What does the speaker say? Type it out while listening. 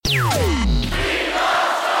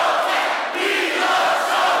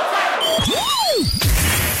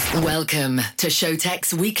Welcome to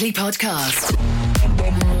Showtek's weekly podcast.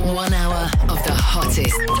 1 hour of the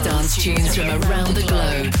hottest dance tunes from around the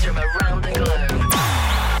globe.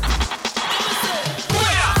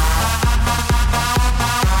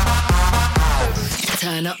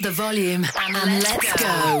 Turn up the volume and let's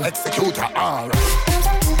go.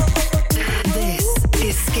 This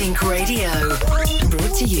is SKINK Radio,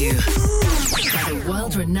 brought to you by the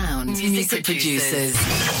world-renowned music producers.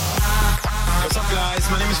 What's up, guys?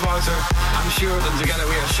 My name is Wouter. I'm Sjoerd, and together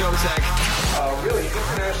we are Showtek. Really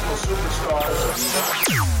international superstars.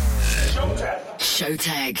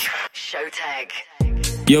 Showtek.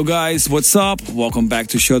 Yo guys, what's up? Welcome back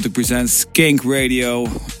to Showtek Presents SKINK Radio.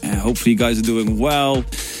 Hopefully you guys are doing well.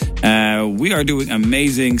 We are doing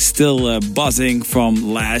amazing, still buzzing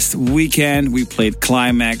from last weekend. We played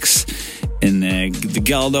Climax in the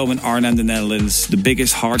Gelderdoom in Arnhem, the Netherlands. The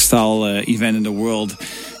biggest hardstyle event in the world.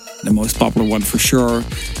 The most popular one for sure.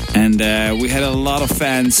 And we had a lot of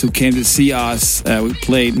fans who came to see us. We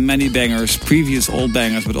played many bangers, previous old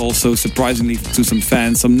bangers, but also surprisingly to some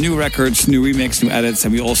fans, some new records, new remix, new edits.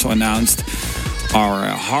 And we also announced our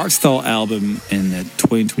hardstyle album in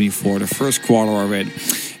 2024, the first quarter of it.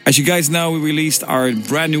 As you guys know, we released our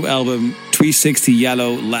brand new album, 360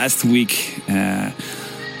 Yellow, last week.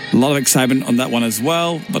 A lot of excitement on that one as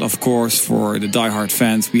well. But of course, for the diehard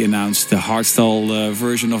fans, we announced the hardstyle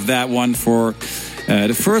version of that one for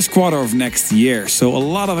the first quarter of next year. So a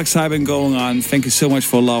lot of excitement going on. Thank you so much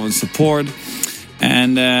for love and support.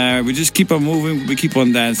 And we just keep on moving, we keep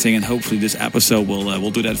on dancing, and hopefully this episode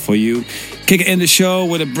will do that for you. Kick in the show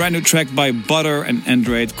with a brand new track by Butter and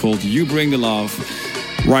Android called You Bring the Love.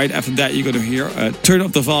 Right after that, you're going to hear Turn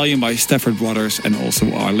Up the Volume by Stafford Brothers, and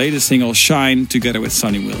also our latest single, Shine, together with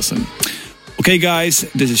Sonny Wilson. Okay, guys,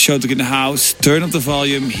 this is Showtek in the house. Turn up the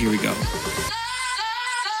volume. Here we go.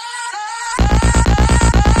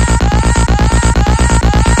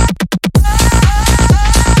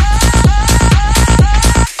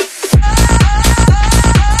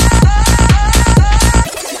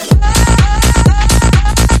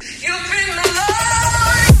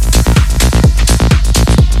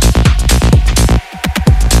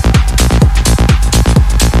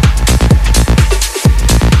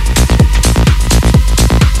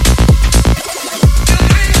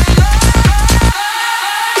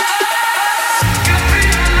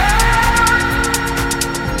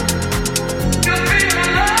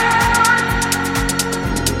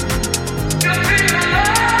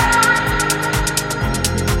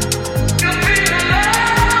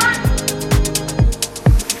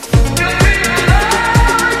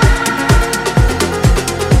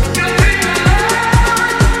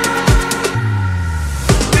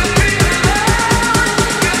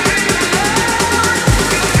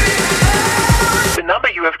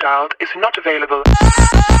 Is not available.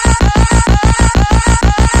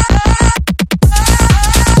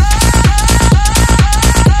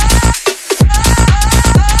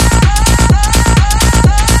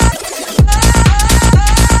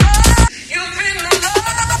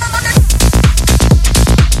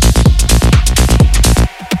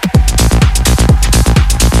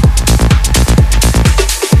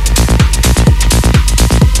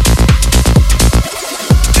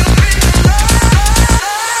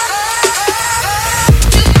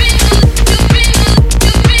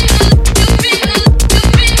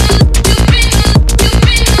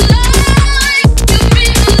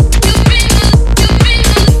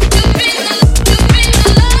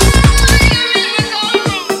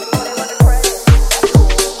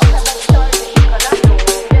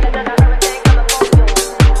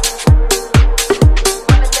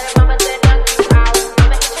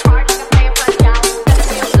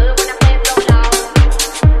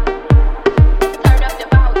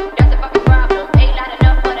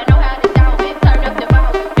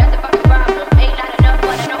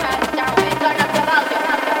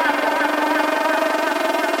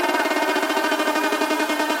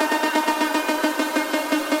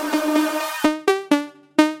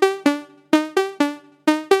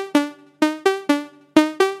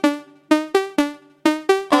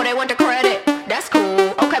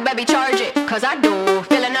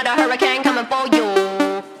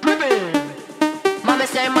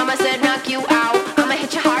 Mama said knock you out. I'ma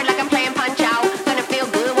hit you hard like I'm playing Punch Out. Gonna feel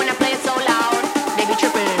good when I play it so loud. They be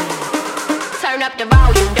tripping. Turn up the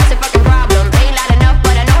volume, that's a fucking problem. Ain't loud enough,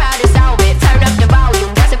 but I know how to solve it. Turn up the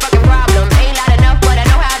volume, that's a fucking problem. Ain't loud enough, but I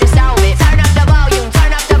know how to solve it. Turn up the volume,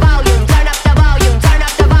 turn up the volume, turn up the volume, turn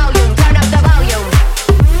up the volume, turn up the volume.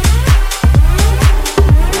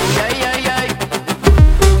 Yeah, yeah, yeah.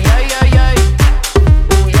 Ooh,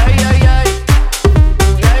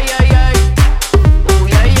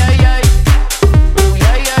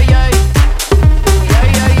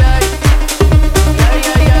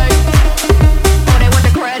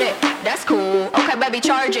 baby,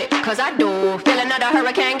 charge it, cause I do. Feel another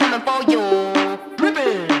hurricane coming for you.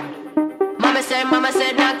 Drippin'. Mama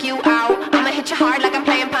said, knock you out. I'ma hit you hard like I'm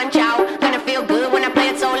playing punch out. Gonna feel good when I play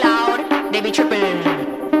it so loud. They be trippin'.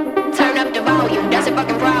 Turn up the volume, that's a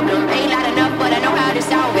fucking problem. Ain't loud enough, but I know how to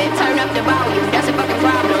solve it. Turn up the volume, that's a fucking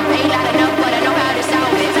problem. Ain't loud enough, but I know how to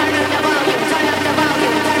solve it. Turn up the volume, turn up the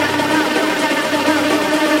volume, turn up the volume, turn up the volume, turn up the volume,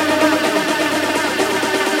 turn up the volume.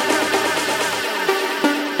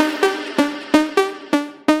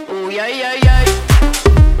 Ooh, yeah, yeah, yeah.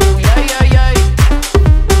 Ooh, yeah, yeah, yeah.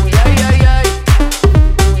 Ooh, yeah, yeah, yeah.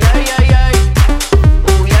 Ooh, yeah, yeah, yeah.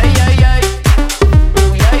 Ooh, yeah, yeah, yeah.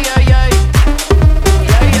 Ooh, yeah, yeah, yeah. Ooh,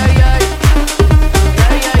 yeah,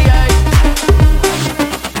 yeah, yeah.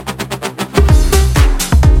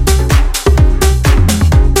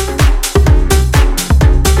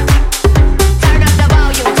 Turn up the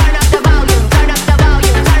volume, turn up the volume, turn up the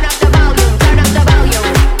volume, turn up the volume, turn up the volume.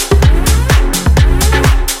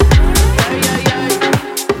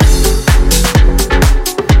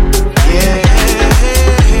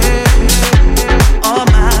 Oh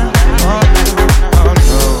my, oh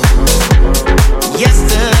no.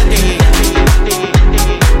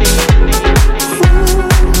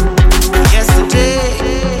 Yesterday,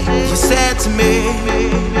 you said to me,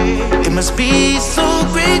 it must be so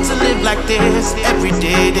great to live like this every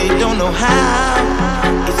day. They don't know how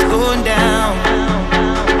it's going down.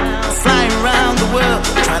 Flying around the world,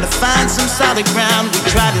 trying to find some solid ground. We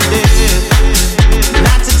try to live,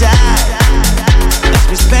 not to die. As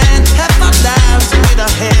we spend half our lives with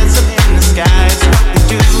our heads up in the skies, what we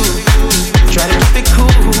do, try to keep it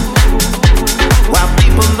cool, while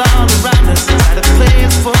people all around us try to play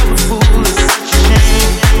us for a fool. It's such a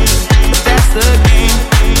shame, but that's the game.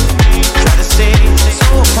 Try to stay so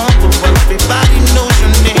humble while everybody knows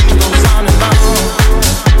your name. Goes on and on,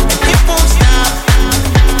 and it won't stop.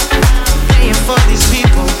 Playing for these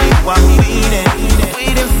people while waiting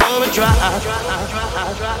for a drop.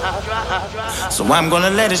 So I'm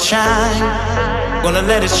gonna let it shine, gonna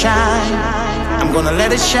let it shine. I'm gonna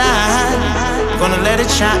let it shine, gonna let it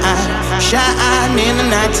shine, shine in the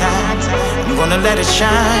nighttime. I'm gonna let it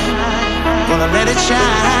shine, gonna let it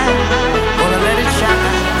shine, gonna let it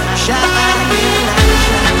shine, shine in the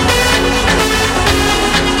nighttime.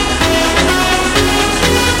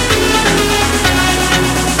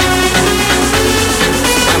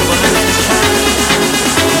 I'm gonna let it shine,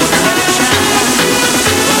 gonna let it shine,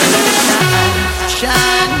 gonna let it shine,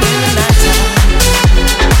 shine in the nighttime.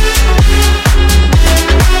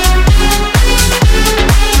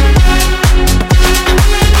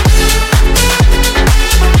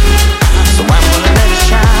 So I'm gonna let it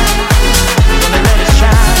shine, gonna let it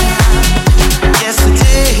shine.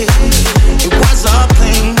 Yesterday, it was all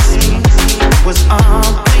plain, it was all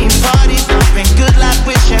plain parties, living good life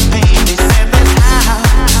with champagne. They said that's how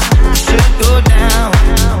it should go down.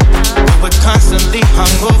 We were constantly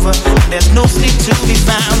hungover, and there's no sleep to be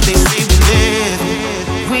found. They say we live,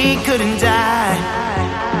 we couldn't die.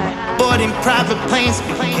 Boarding private planes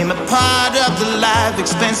became a part of the life,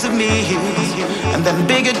 expensive meals, and then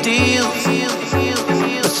bigger deals.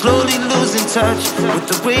 But slowly losing touch with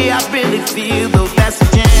the way I really feel, though that's a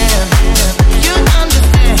jam. You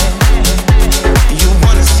understand, you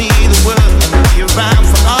wanna see the world and be around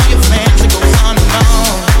for all your fans. It goes on and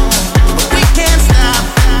on, but we can't stop.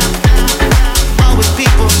 Always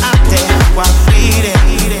people out there while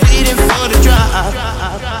waiting for the drop.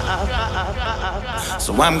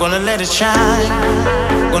 So I'm gonna let it shine,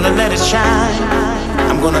 gonna let it shine.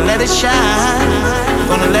 I'm gonna let it shine,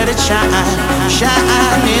 gonna let it shine,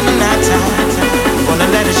 shine in the nighttime. Gonna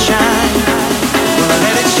let it shine, gonna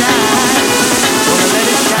let it shine, gonna let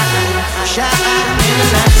it shine, shine in the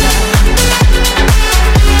nighttime.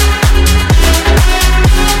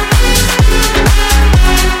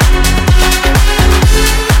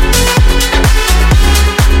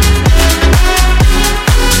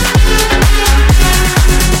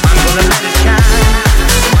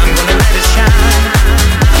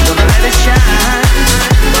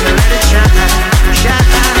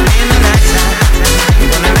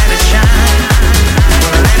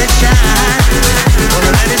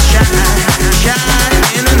 Shine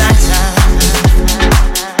in the night.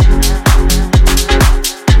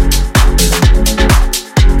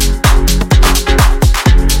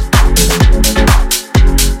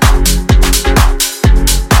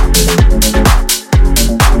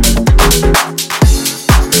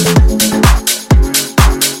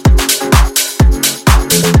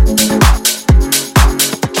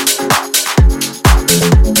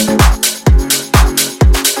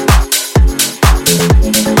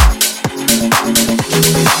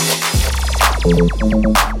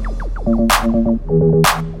 You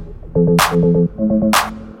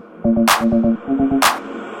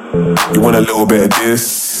want a little bit of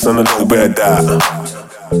this and a little bit of that.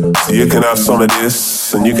 So you can have some of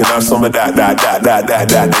this and you can have some of that.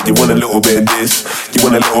 Then you want a little bit of this, you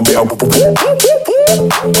want a little bit of.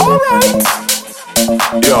 Alright.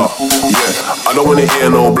 Yeah. I don't wanna hear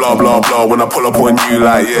no blah blah blah when I pull up on you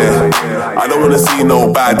like yeah. I don't wanna see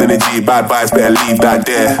no bad energy, bad vibes, better leave that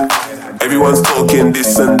there. Everyone's talking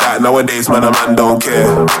this and that nowadays, man, a man don't care.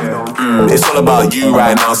 It's all about you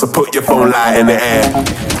right now, so put your phone light in the air.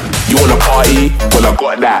 You wanna party? Well, I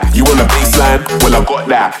got that. You want a baseline? Well, I got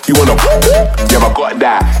that. You wanna yeah, I got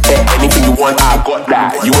that. Anything you want, I got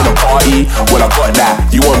that. You wanna party? Well, I got that.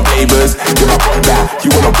 You want flavors? Yeah, I got that.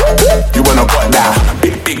 You wanna got that.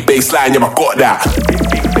 Big baseline, yeah, I got that. Big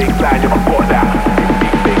baseline, yeah, I got that.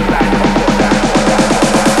 Big baseline, yeah, I got that.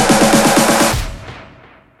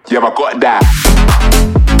 Yeah, I got that.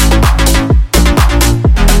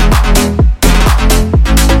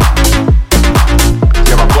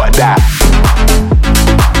 Yeah, I got that.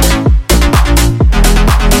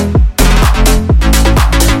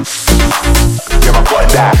 Yeah, I got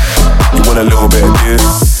that. You want a little bit of this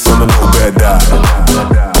and a little bit of that.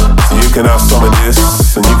 So you can have some of this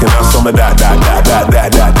and you can have some of that.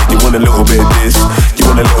 You want a little bit of this, you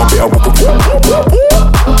want a little bit of.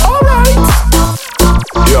 Alright.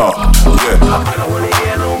 Yeah. I don't wanna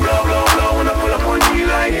hear no blah blah blah when I pull up on you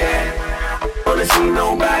like yeah. Wanna see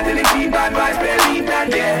no bad energy, bad vibes, better leave that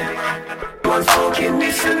there. One's talking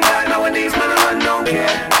this and that nowadays, man, I don't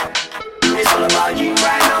care. It's all about you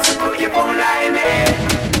right now, so put your phone light in the air.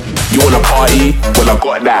 You wanna party? Well, I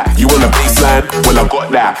got that. You want a baseline? Well, I got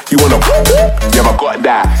that. You wanna yeah, I got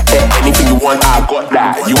that. Anything you want, I got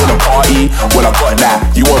that. You wanna party? Well, I got that.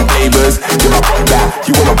 You want flavors? Yeah, I got that.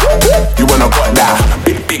 You wanna got that.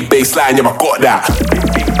 Big baseline, yeah, I got that. Big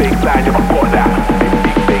baseline, yeah, I got that.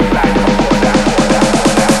 Big baseline,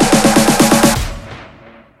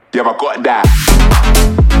 yeah, I got that. Yeah, I got that.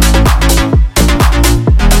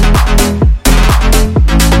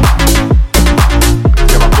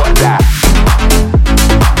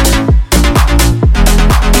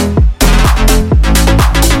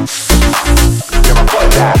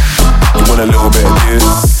 A little bit of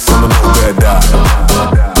this and a little bit of that.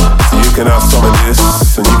 So you can have some of this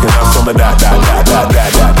and you can have some of that.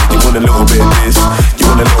 You want a little bit of this, you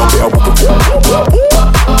want a little bit of.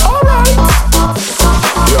 Alright.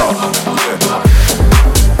 Yeah.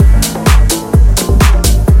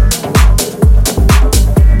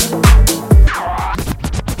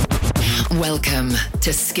 Welcome to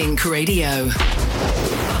SKINK Radio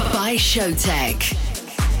by Showtek.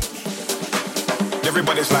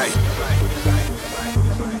 Everybody's like.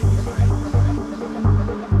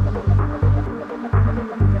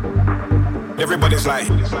 Everybody's like.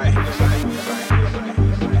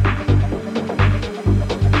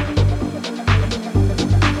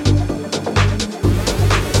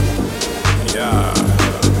 Yeah.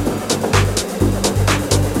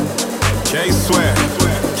 K-Swear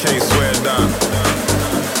done.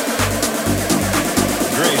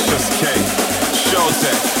 Gracious K.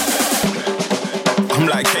 Showtek. I'm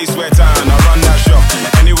like K-Swear down, I run that show.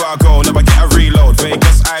 Anywhere I go, never get a reload.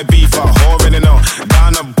 Vegas, IB, for already know.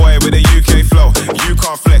 Down a boy with a UK flow. You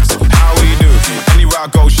can't flex, how we do? Anywhere I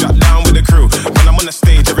go, shut down with the crew. When I'm on the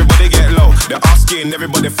stage, everybody get low. They're asking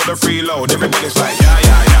everybody for the freeload. Everybody's like, yeah.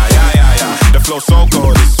 The flow so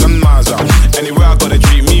cold, it's sun miles up. Anywhere I go, they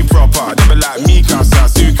treat me proper. They be like, me casa,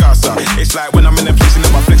 su casa. It's like when I'm in a place, you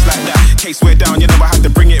never flex like that. K-Swear down, you never have to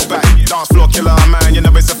bring it back. Dance floor killer, man, you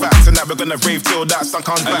know it's a fact. And that we're gonna rave till that sun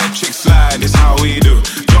comes back. Electric slide is how we do.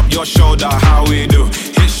 Drop your shoulder, how we do.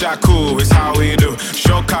 Hit Shaku is how we do.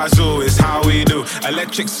 Shokazu is how we do.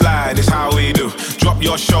 Electric slide is how we do. Drop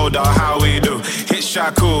your shoulder, how we do. Hit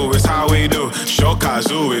Shaku is how we do.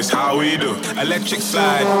 Shokazu is how we do. Electric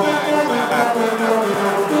slide.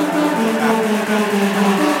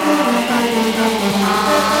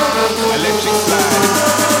 Electric slide.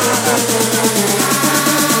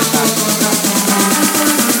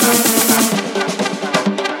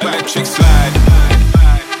 Electric slide.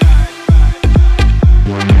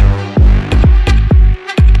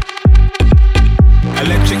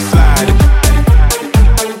 Electric slide.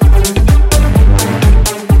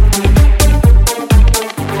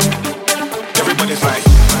 Everybody's like.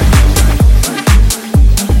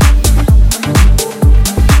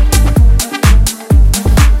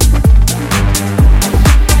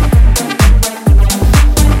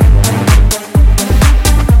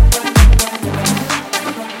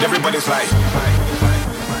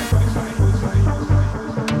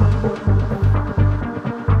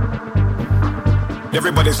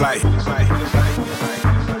 everybody's like.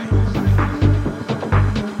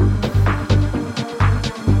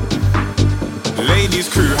 Ladies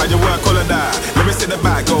crew, how you work all of that? Let me see the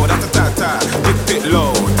back, go, that's a ta-ta. Tick,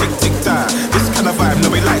 low, tick, ta. This kind of vibe, no,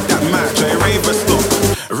 we like that match. Hey, raver, stop,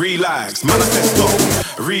 relax, manifesto.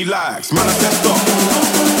 Relax, manifesto.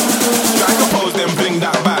 Strike a pose, then bling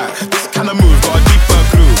that back. This kind of move, got a deeper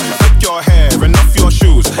clue. Flip your hair and off your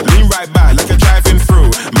shoes. Lean right back like you're driving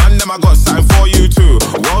through. Man, them I got something for you too.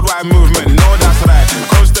 Worldwide movement, no, that's right.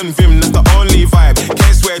 Constant vim, that's the only vibe.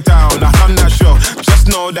 Can't swear down, I done that show. Just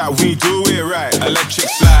know that we do it right. Electric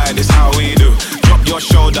slide is how we do. Drop your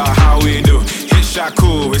shoulder, how we do. Hit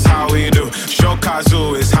shaku is how we do.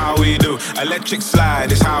 Shokazu is how we do. Electric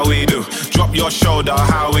slide is how we do. Drop your shoulder,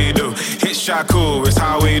 how we do. Hit shaku is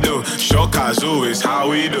how we do. Shokazu is how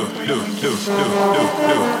we do.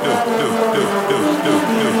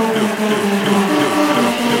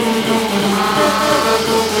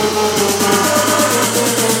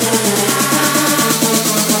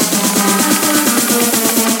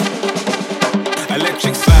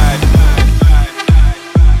 Electric slide.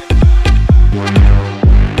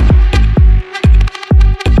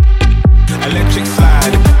 Electric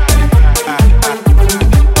slide.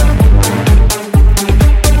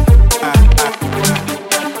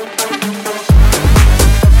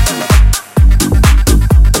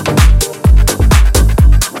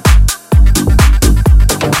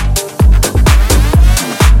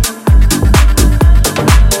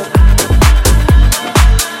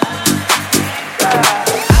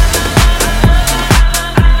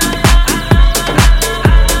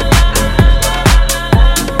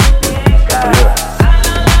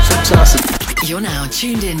 You're now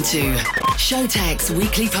tuned into Showtek's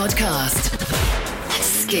weekly podcast,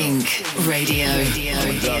 SKINK Radio.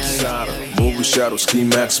 Movie shadow, ski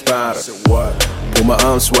max spider. Put my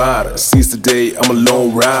arms wider. Since the day I'm a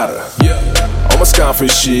lone rider. On my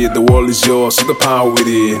Scarface shit, the world is yours, so the power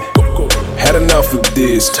within. Had enough of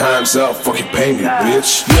this, time's up, fucking pay me,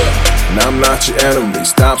 bitch. Now I'm not your enemy,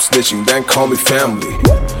 stop snitching, then call me family.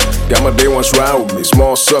 Got my day ones ride with me,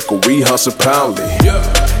 small circle, we hustle proudly.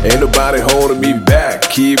 Ain't nobody holding me back,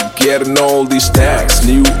 keep getting all these stacks.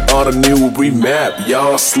 New on a new remap,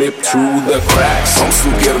 y'all slip through the cracks. I'm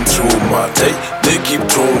still getting through my day, they keep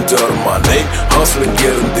throwing dirt on my name. Hustling,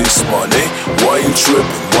 getting this money, why you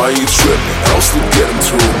tripping, why you tripping? I'm still getting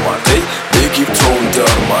through my day, they keep throwing dirt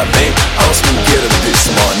on my name. Hustling, getting this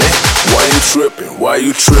money, why you tripping, why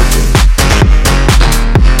you tripping?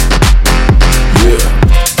 Yeah,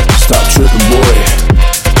 stop tripping, boy,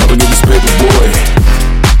 come and get this paper, boy.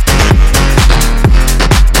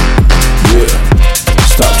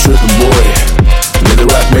 Stop tripping, boy. Let the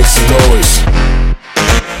rap make some noise.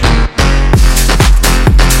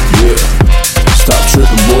 Yeah. Stop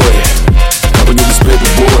tripping, boy. Come and get this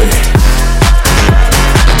paper, boy.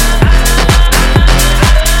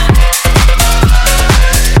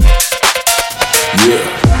 Yeah.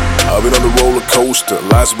 I've been on the roller coaster.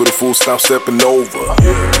 Lies with a full stop stepping over.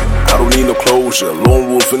 I don't need no closure. Lone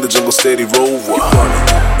wolf in the jungle, steady rover.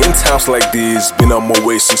 In times like this, been on my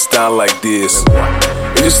way since style like this.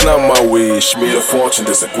 It's just not my wish, me a fortune,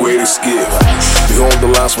 that's the greatest gift. Behold the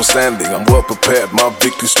last one standing, I'm well prepared, my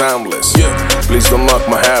victory's timeless. Please don't knock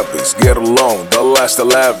my habits, get along, the last the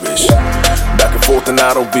lavish. Back and forth and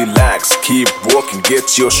I don't relax, keep working,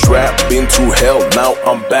 get your strap. Been through hell, now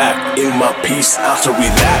I'm back in my peace after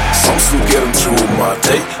relax. I'm still getting through my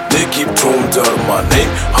day, they keep throwing dirt on my name.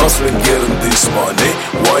 Hustling, getting this money,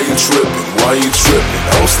 why you tripping, why you tripping?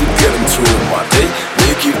 I'm still getting through my day,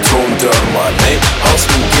 they keep throwing dirt on my name. Hustling,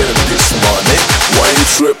 getting this money, why you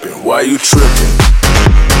tripping, why you tripping?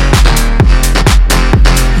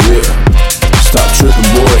 Yeah, stop tripping,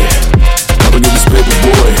 boy, come and get this paper,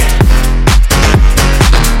 boy.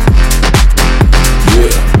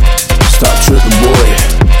 Yeah, stop tripping, boy,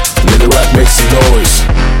 let the rap make some noise.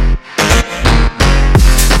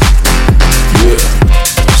 Yeah,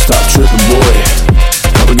 stop tripping, boy,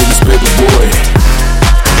 come and get this paper, boy.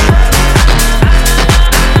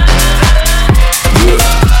 Yeah,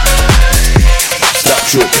 stop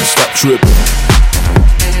tripping, stop tripping.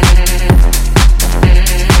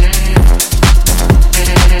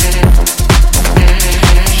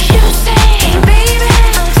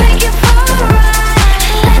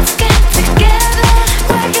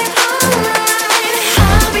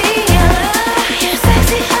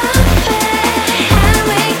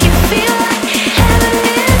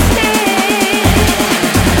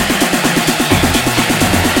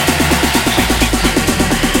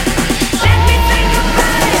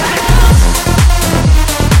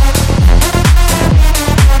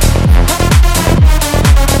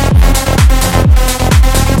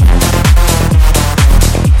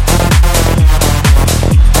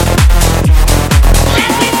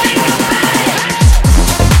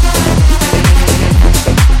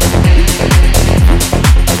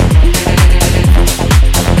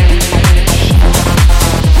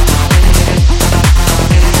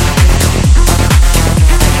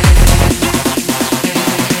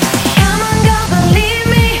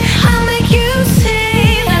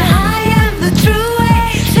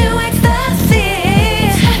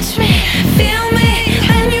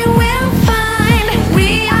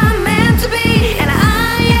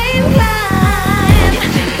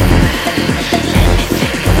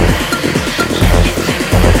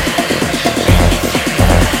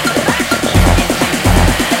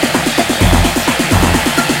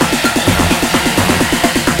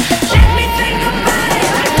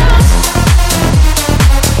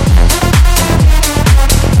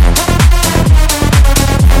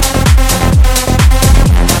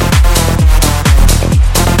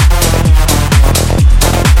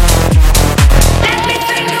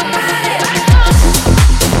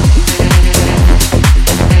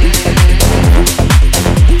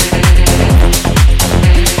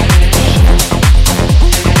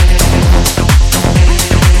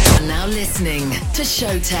 to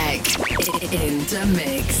Showtek in the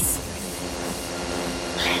mix.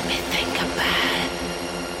 Let me think about it.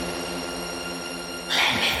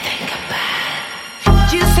 Let me think about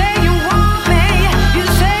it. You say you want me, you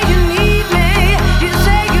say you need me, you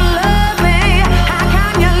say you love me. How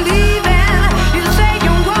come you're leaving? You say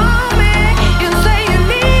you want me, you say you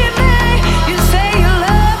need me, you say you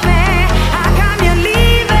love me. How come you're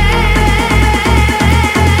leaving?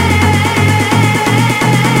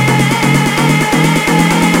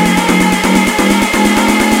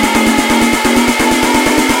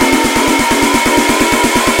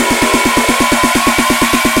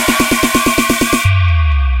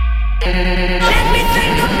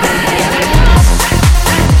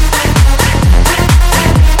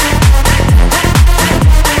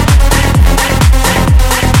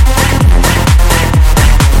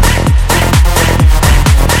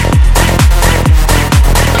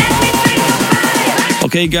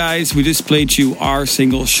 Okay guys, we just played you our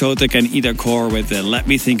single Showtek and Ida Core with Let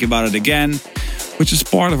Me Think About It Again, which is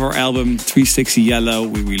part of our album 360 Yellow.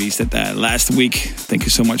 We released it last week. Thank you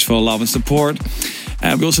so much for the love and support.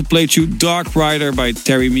 We also played you Dark Rider by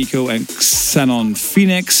Terry Miko and Xenon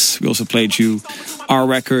Phoenix. We also played you our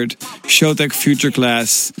record Showtek Future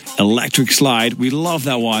Class Electric Slide. We love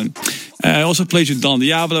that one. I also played you Don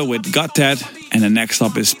Diablo with Got That. And the next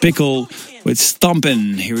up is Pickle with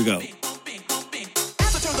Stompin'. Here we go.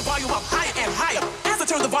 Turn the volume up higher and higher. As I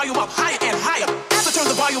turn the volume up higher and higher. As I turn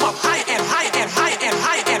the volume up higher and higher and higher and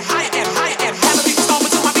higher and higher and higher and higher. The beat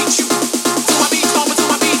stomping to my beat, shoot. To my beat, stomping to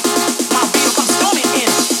my beat. My beat will come storming in.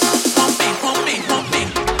 Pumping, pumping, pumping.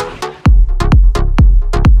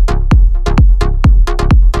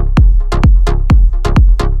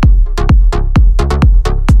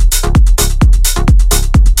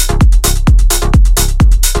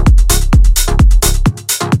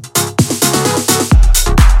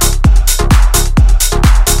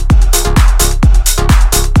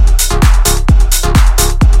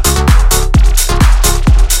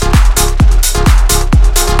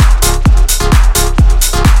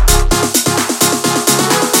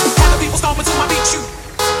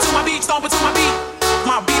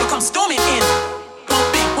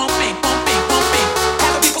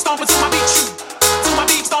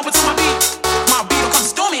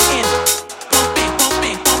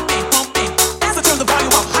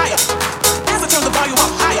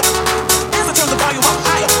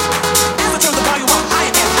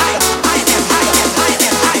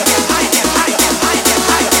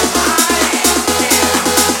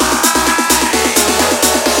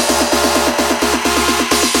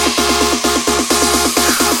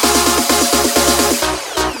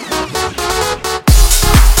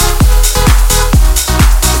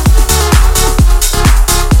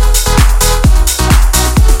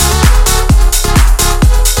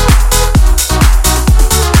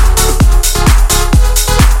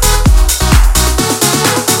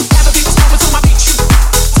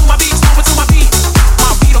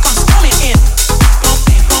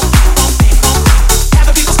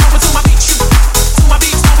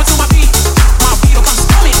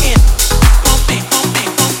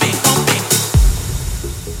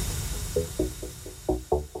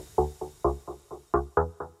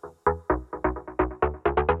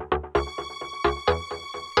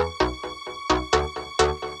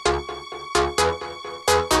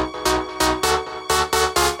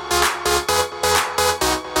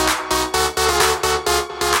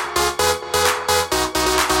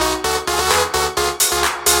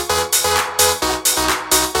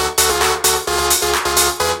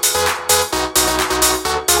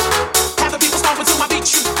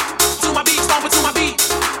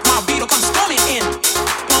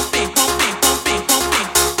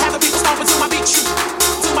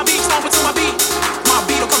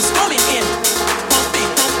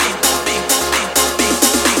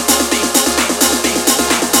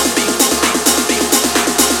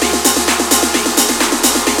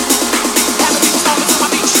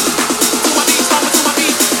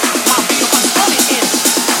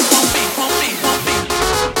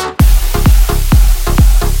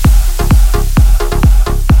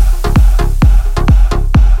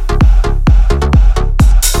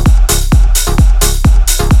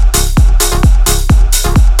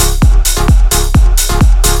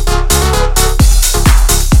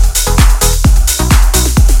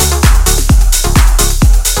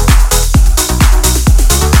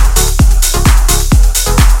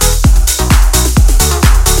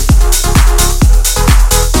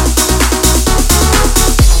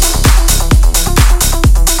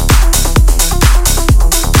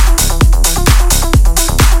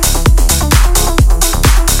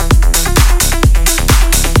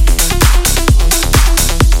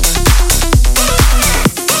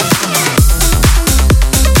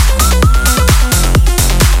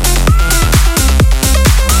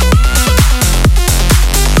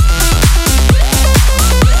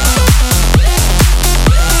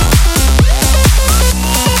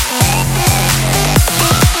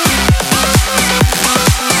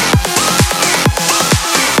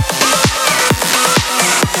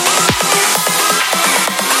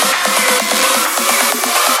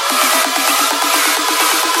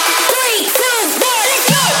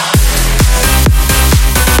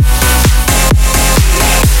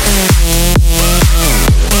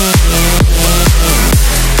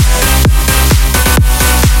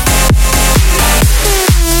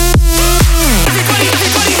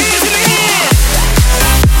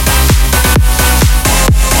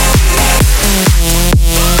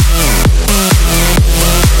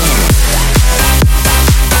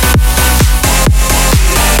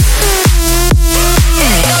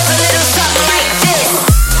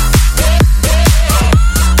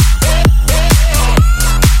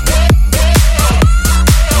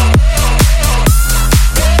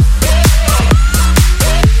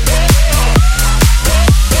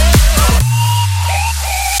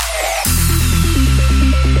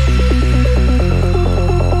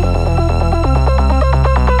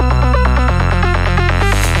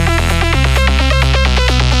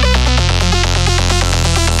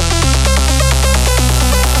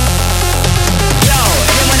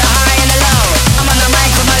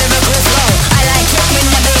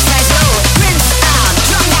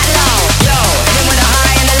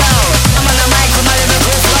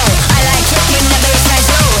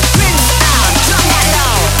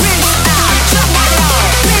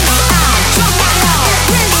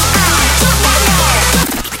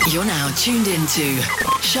 to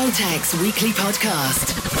Showtek's weekly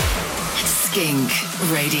podcast, SKINK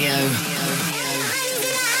Radio.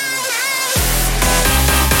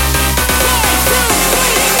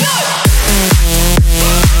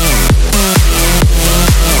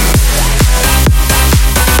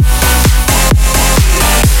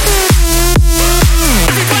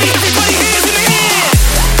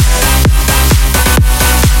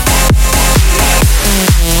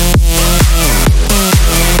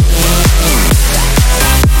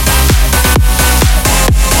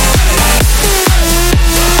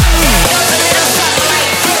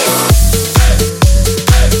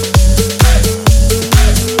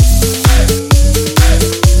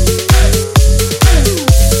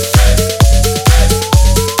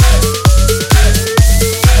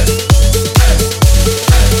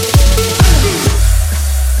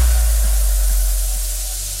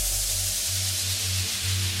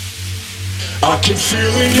 I can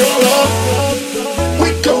feel in your love.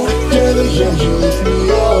 We go together, yeah, you lift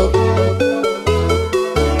me up.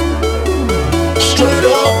 Straight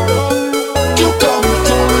up, you got me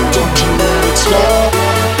falling, don't you let it stop.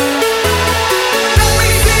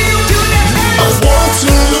 I want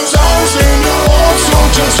to lose hours in your arms, so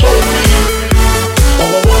just hold me.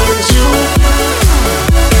 All I want is you.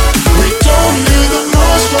 We don't hear the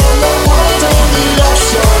noise from the world on the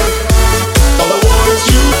outside. All I want is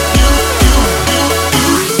you.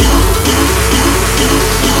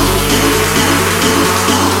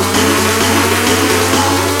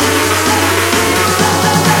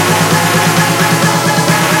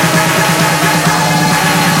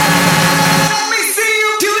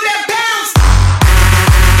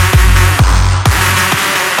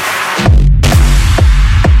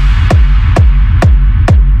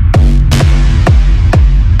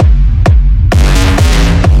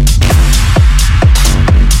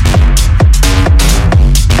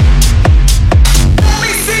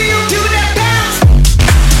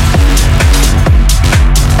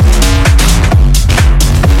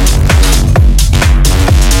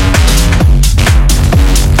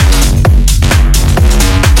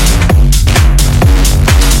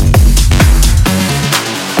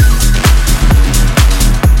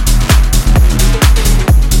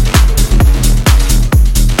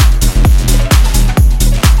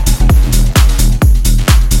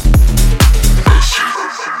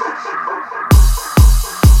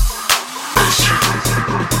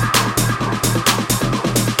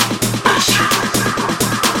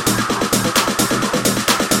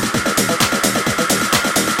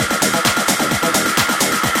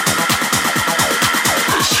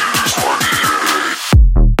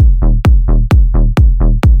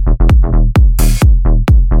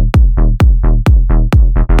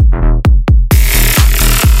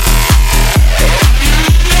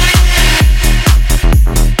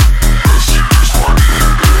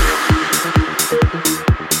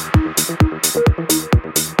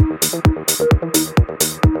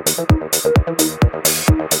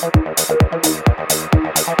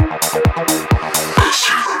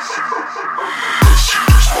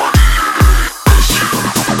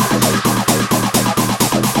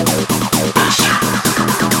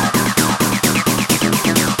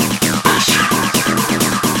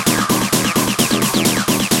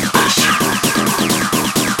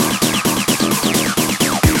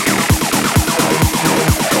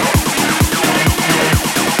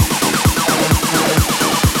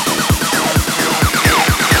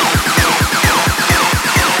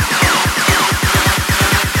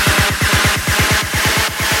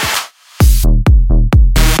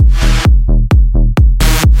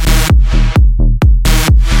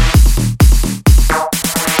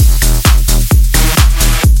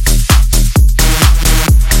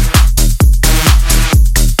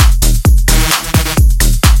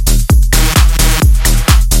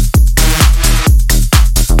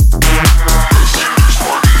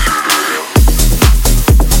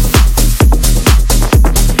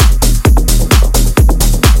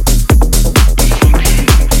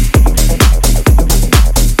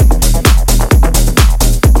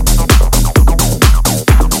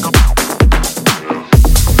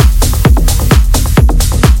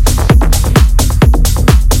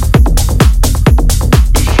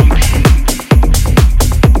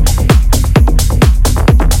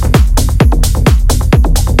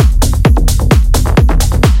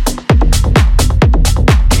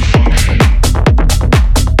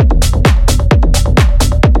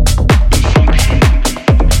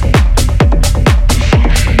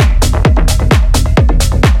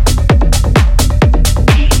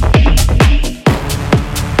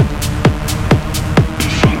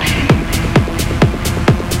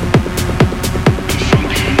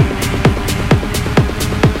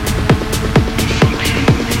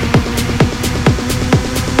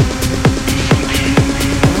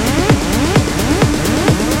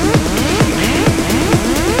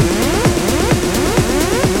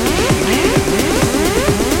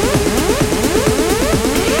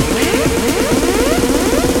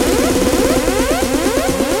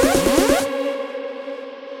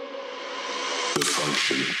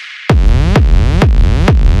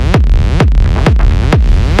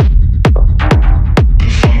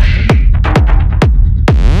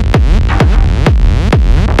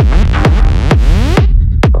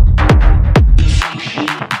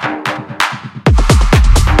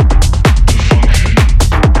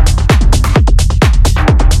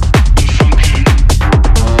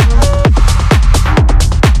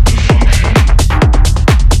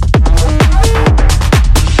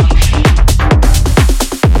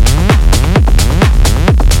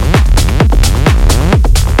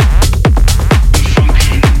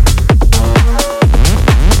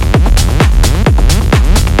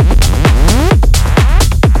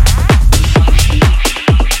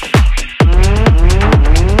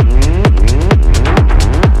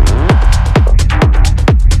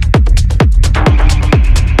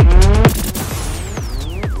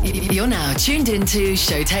 You're now tuned into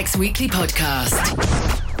Showtek's weekly podcast.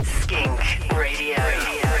 Skink Radio.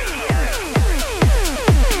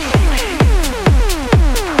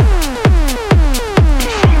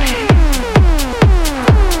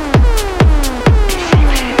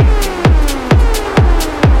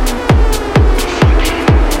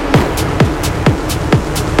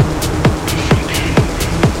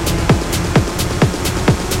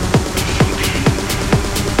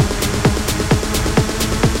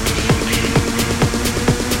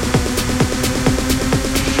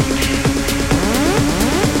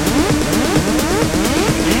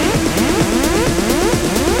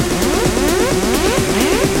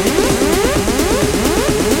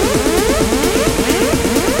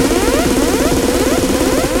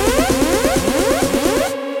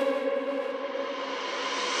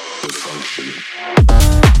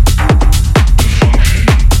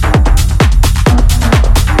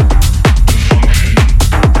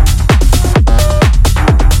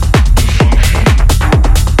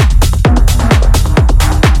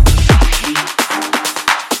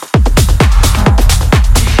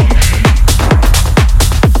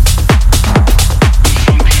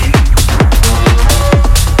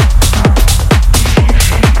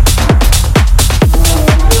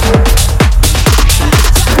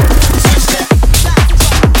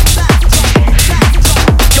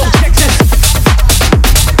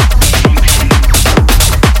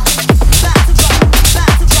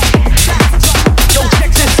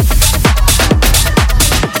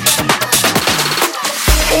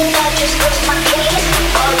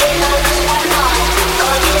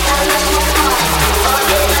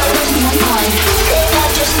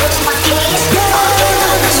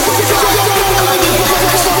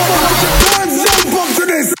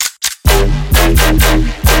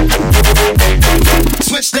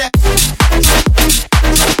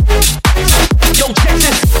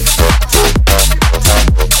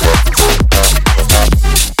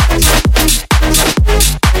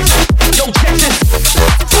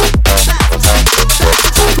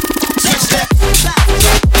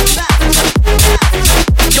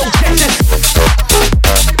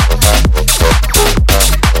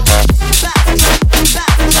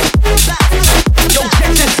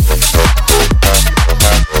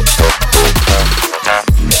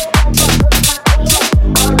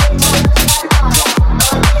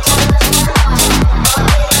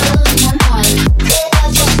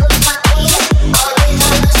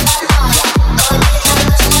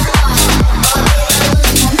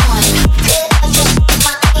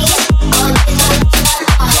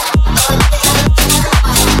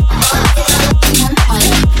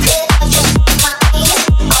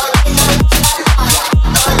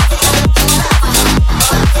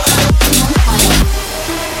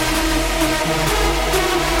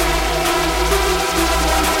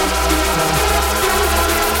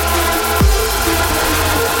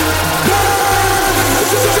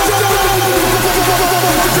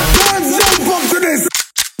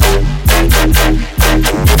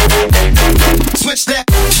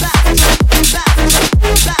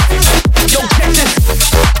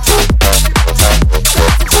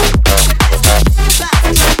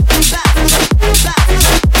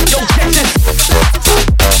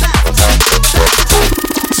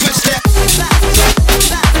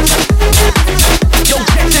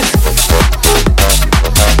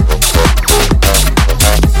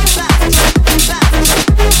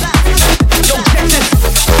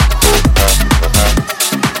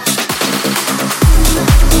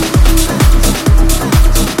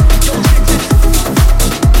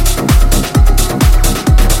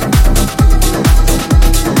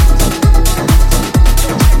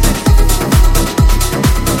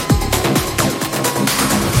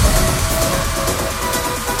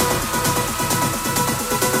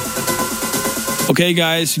 Okay,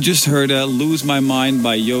 guys, you just heard Lose My Mind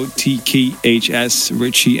by Yo TKHS,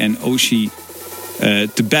 Richie, and Oshi.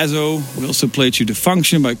 To Bezo, we also played you The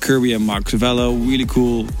Function by Kirby and Mark Savello. Really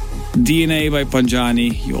cool. DNA by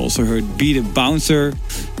Panjani. You also heard Be The Bouncer,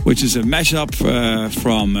 which is a mashup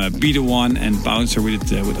from Be The One and Bouncer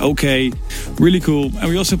with OK. Really cool. And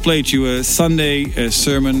we also played you a Sunday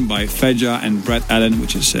Sermon by Fedja and Brett Allen,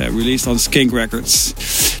 which is released on Skink Records.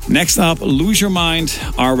 Next up, Lose Your Mind,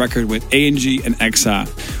 our record with A&G and Exa,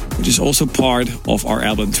 which is also part of our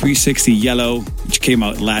album 360 Yellow, which came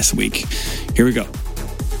out last week. Here we go.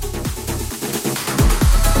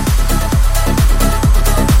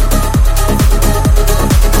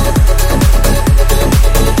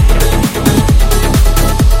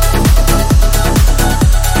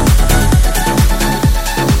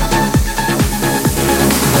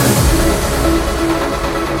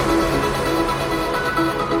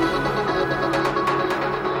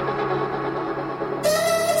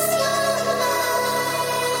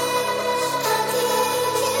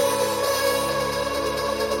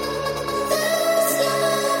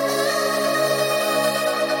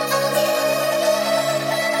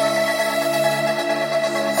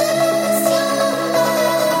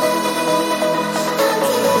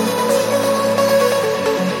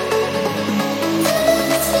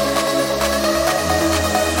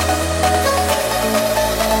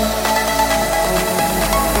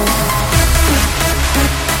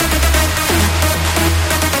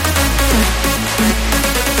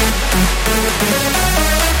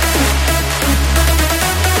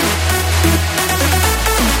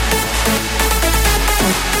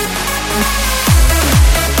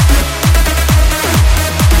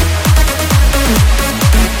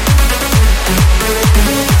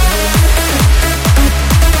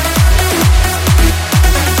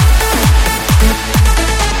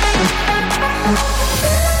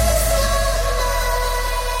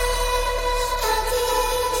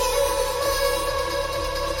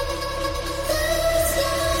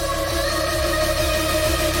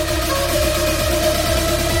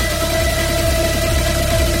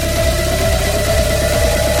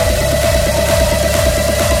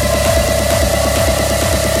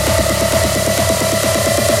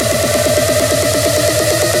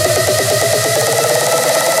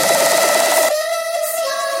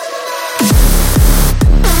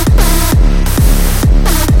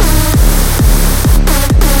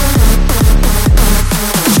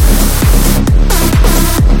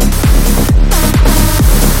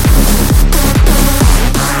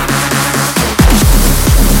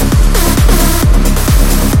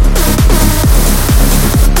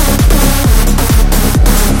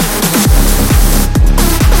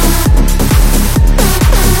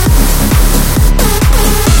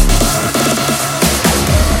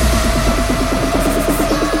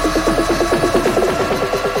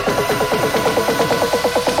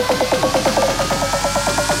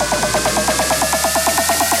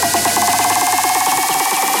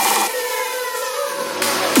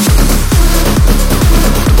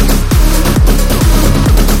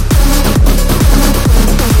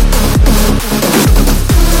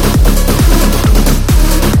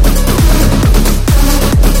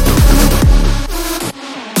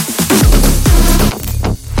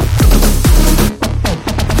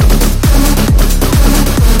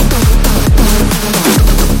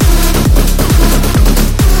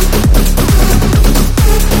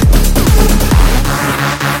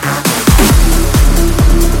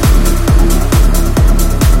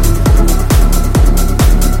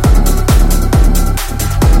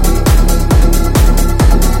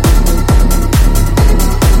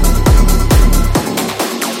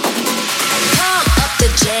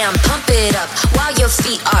 up while your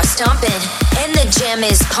feet are stomping and the jam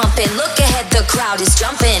is pumping. Look ahead, the crowd is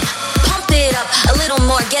jumping. Pump it up a little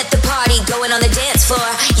more, get the party going on the dance floor.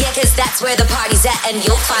 Yeah, 'cause that's where the party's at, and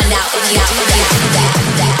you'll find out if you do that.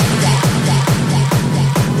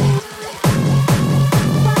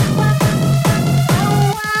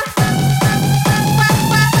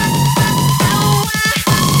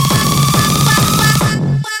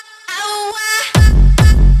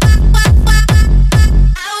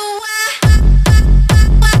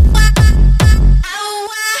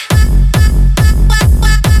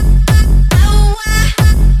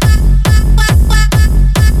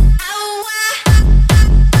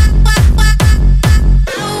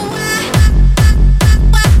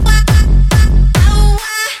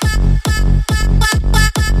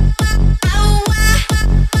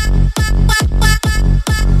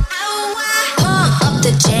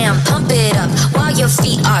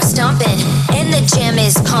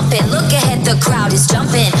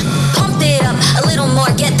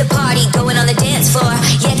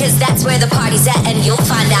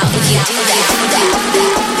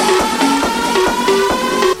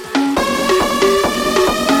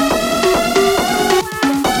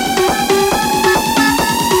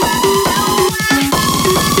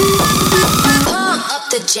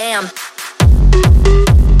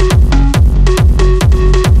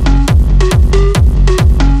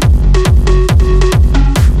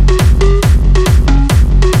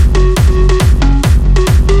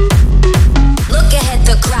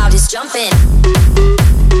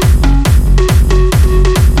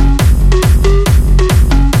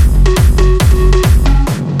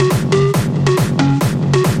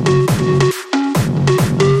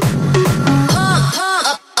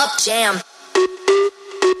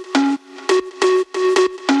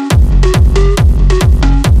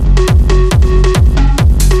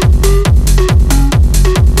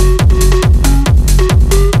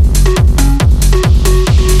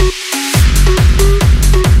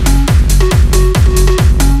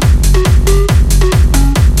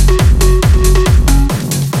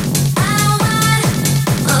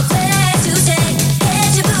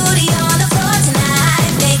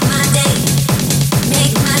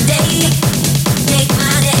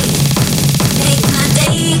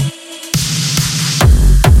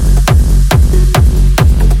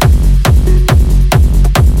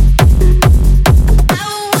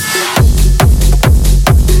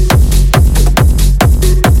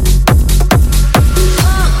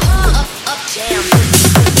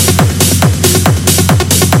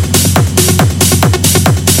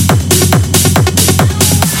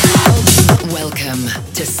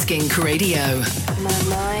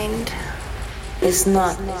 It's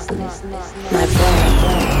not my brain.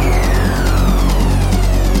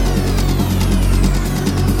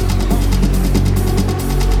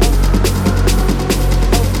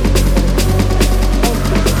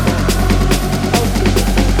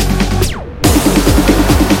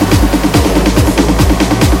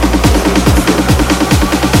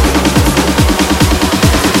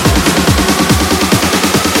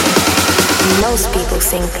 Most people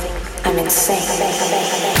think I'm insane.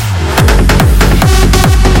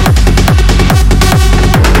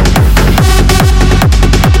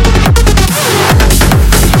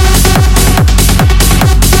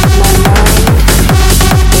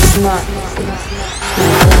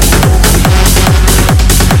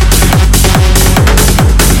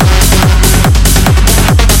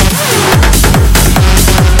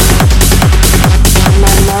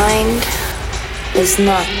 It's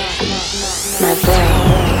not my brain.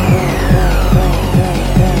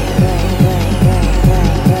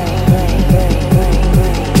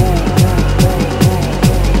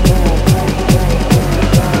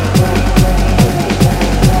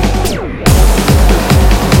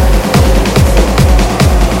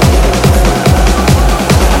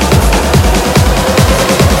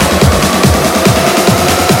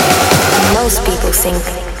 Most people think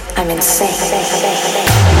I'm insane.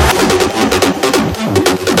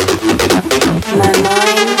 My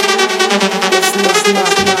mind is not.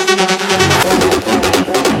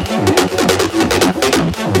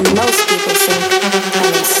 Most people think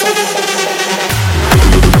I'm insane. My mind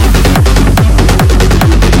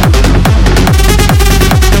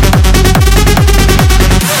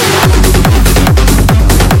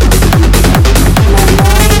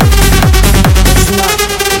is not.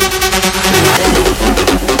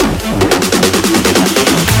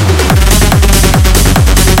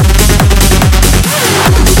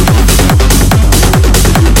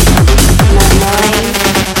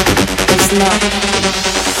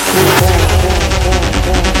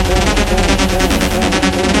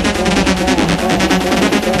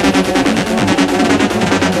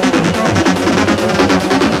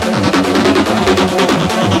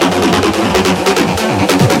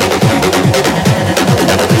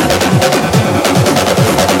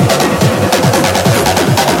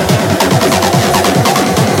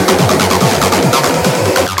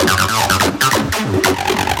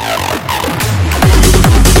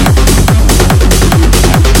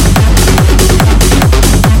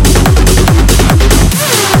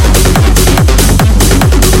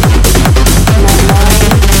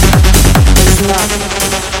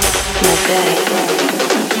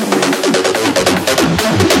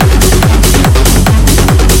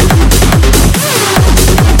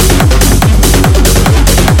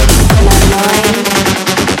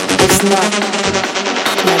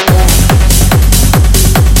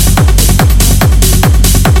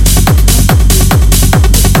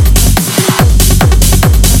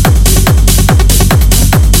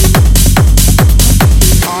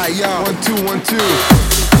 1 2.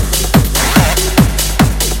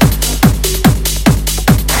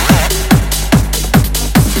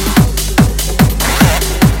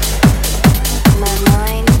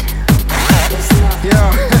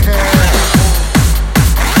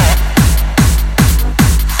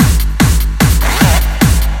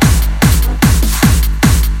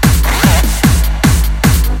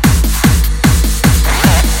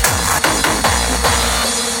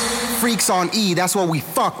 On E, that's what we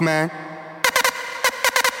fuck, man.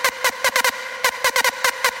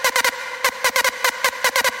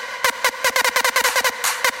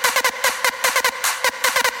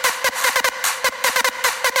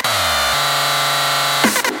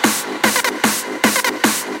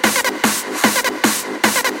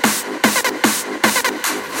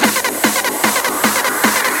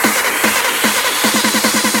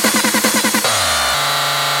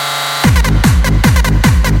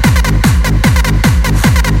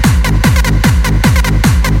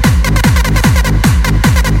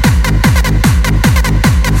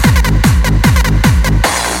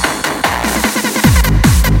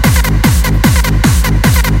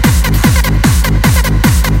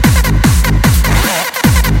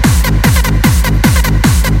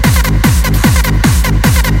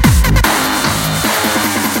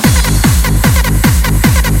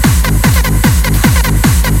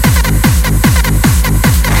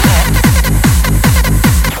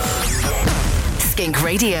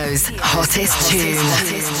 Radio's hottest tune.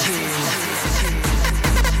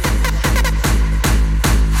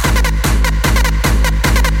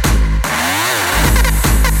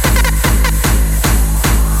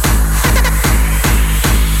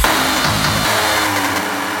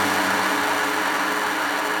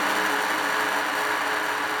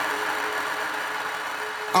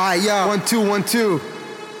 Alright, yeah, 1 2 1 2.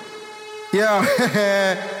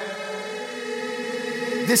 Yeah.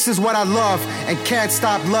 This is what I love and can't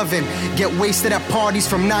stop loving. Get wasted at parties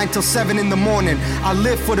from 9 till 7 in the morning. I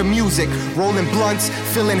live for the music, rolling blunts,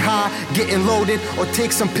 feeling high, getting loaded, or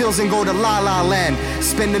take some pills and go to La La Land.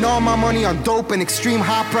 Spending all my money on dope and extreme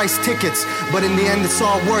high price tickets, but in the end it's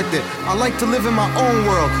all worth it. I like to live in my own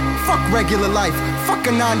world. Fuck regular life, fuck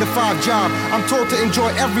a 9 to 5 job. I'm told to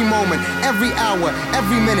enjoy every moment, every hour,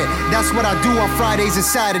 every minute. That's what I do on Fridays and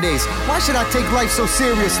Saturdays. Why should I take life so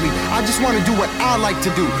seriously? I just want to do what I like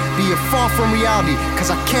to do, be it far from reality,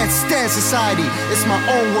 cause I can't stand society. It's my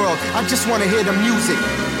own world, I just wanna hear the music.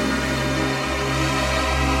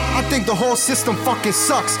 I think the whole system fucking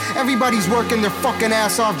sucks. Everybody's working their fucking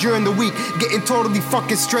ass off during the week, getting totally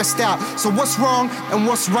fucking stressed out. So what's wrong and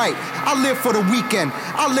what's right? I live for the weekend,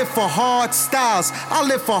 I live for hard styles, I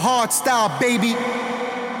live for hard style, baby.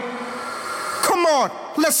 Come on,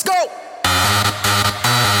 let's go!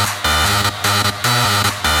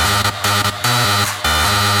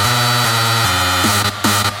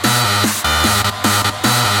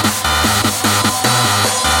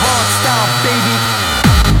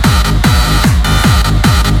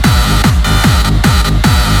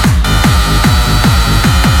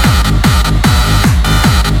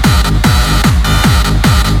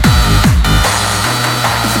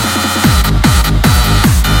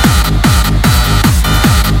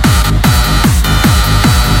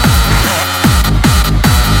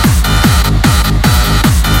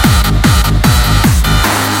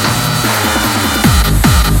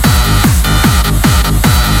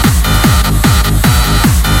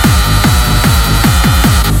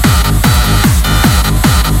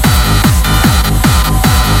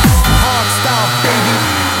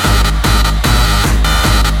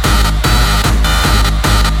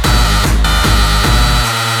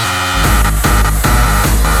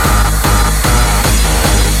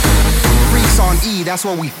 That's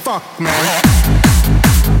what we fuck, man.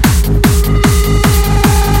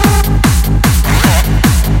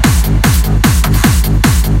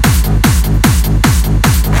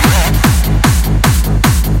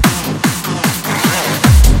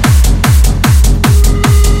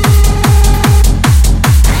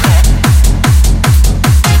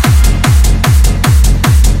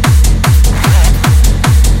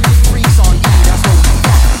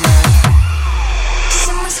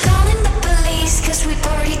 Someone's calling the police, 'cause we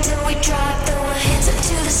party till we drop the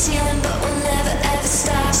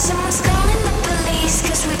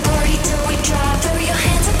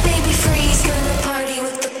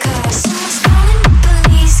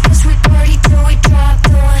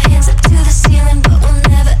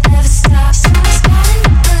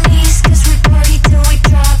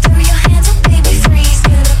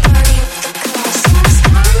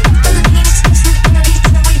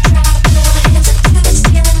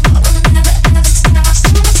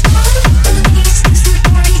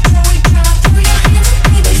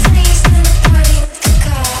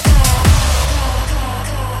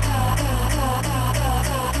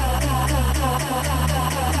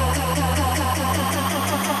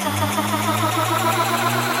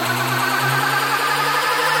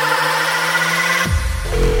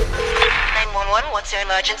What's your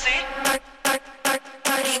emergency?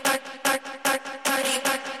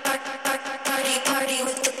 Party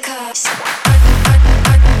with the cops.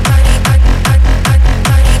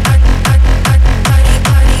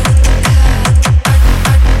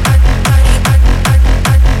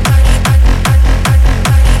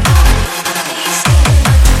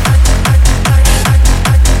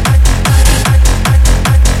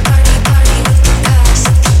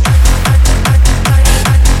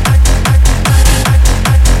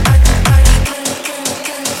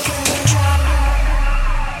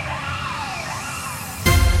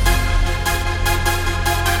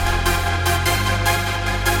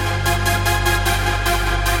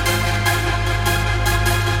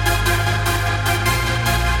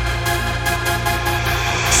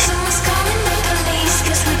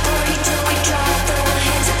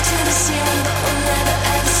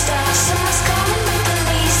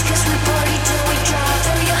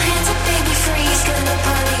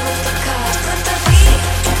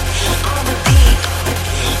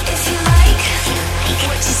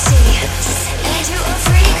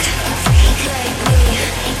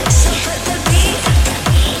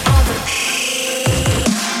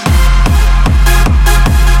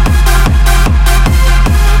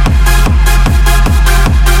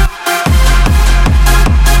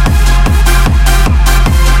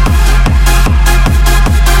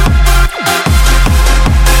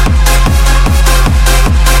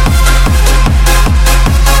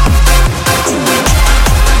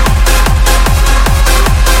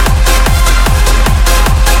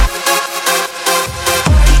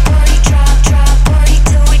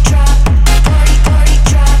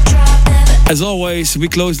 As always, we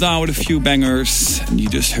close down with a few bangers. And you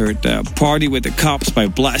just heard Party with the Cops by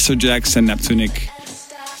Blasterjaxx and Neptunic.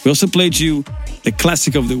 We also played you the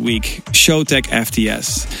classic of the week, Showtek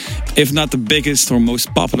FTS. If not the biggest or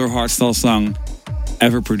most popular hardstyle song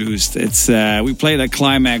ever produced. It's we played at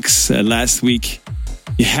Climax last week.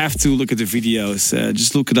 You have to look at the videos.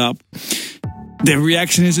 Just look it up. The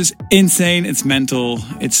reaction is just insane. It's mental.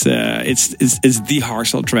 It's the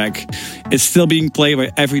hardstyle track. It's still being played by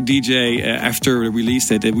every DJ after they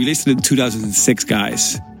released it. They released it in 2006,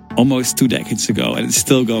 guys. Almost 2 decades ago, and it's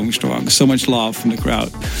still going strong. So much love from the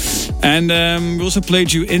crowd. And we also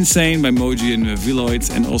played you Insane by Moji and Veloid,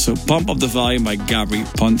 and also Pump Up the Volume by Gabri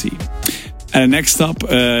Ponti. And next up,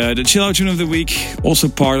 the chill out tune of the week, also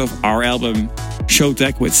part of our album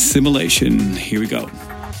Showtek with Simulation. Here we go.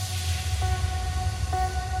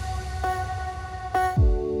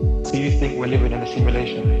 Do you think we're living in a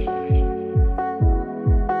simulation?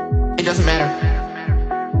 It doesn't matter.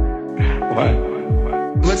 Why?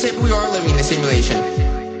 Let's say we are living in a simulation.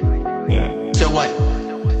 Yeah. So what?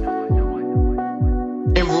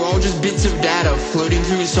 And we're all just bits of data floating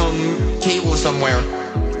through some cable somewhere.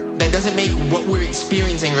 That doesn't make what we're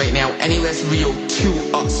experiencing right now any less real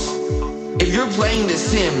to us. If you're playing The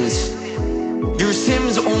Sims, your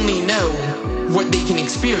Sims only know what they can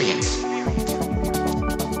experience.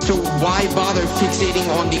 So why bother fixating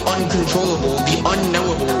on the uncontrollable, the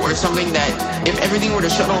unknowable, or something that, if everything were to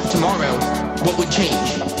shut off tomorrow, what would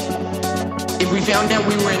change? If we found out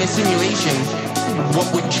we were in a simulation, what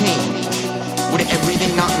would change? Would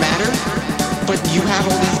everything not matter? But you have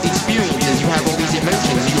all these experiences, you have all these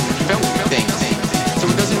emotions, you felt things. So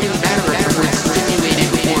it doesn't really matter if we're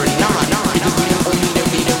stimulated or not, because we don't only know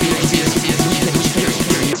the experiences we can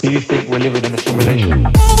experience. Do you think we're living in a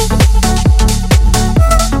simulation?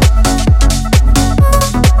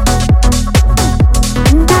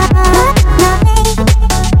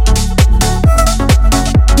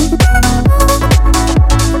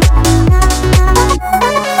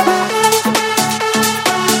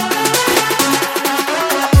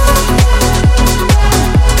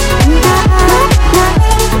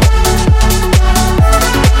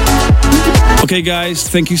 Okay, guys,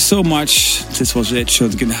 thank you so much. This was it.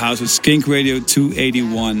 Showtek in the House with SKINK Radio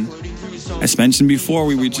 281. As mentioned before,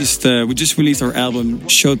 we just released our album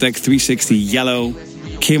Showtek 360 Yellow.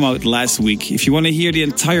 Came out last week. If you want to hear the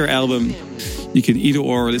entire album, you can either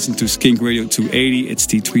or listen to SKINK Radio 280. It's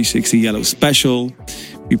the 360 Yellow special.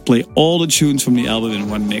 We play all the tunes from the album in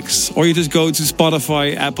one mix. Or you just go to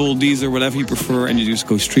Spotify, Apple, Deezer, whatever you prefer, and you just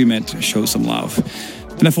go stream it, show some love.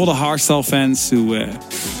 And for the hardstyle fans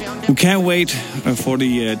who can't wait for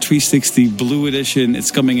the 360 Blue Edition,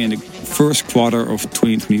 it's coming in the first quarter of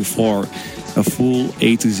 2024. A full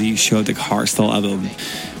A to Z Showtek hardstyle album.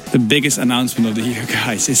 The biggest announcement of the year,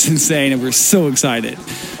 guys. It's insane and we're so excited.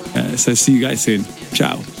 So see you guys soon.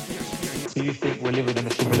 Ciao. Do you think we're living in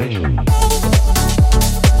a simulation?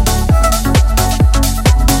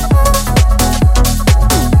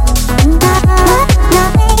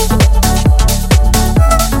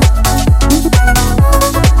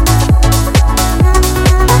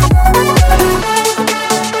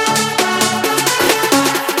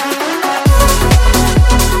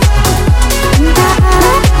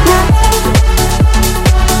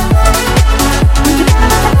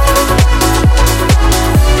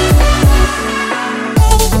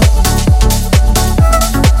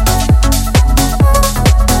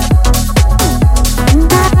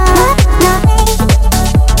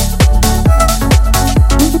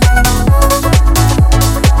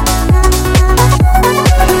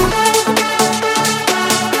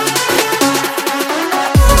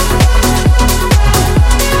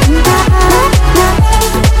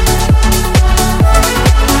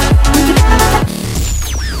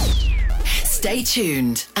 Stay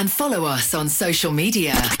tuned and follow us on social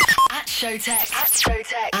media at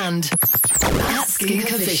Showtek and at SKINK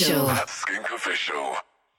Official. At SKINK Official.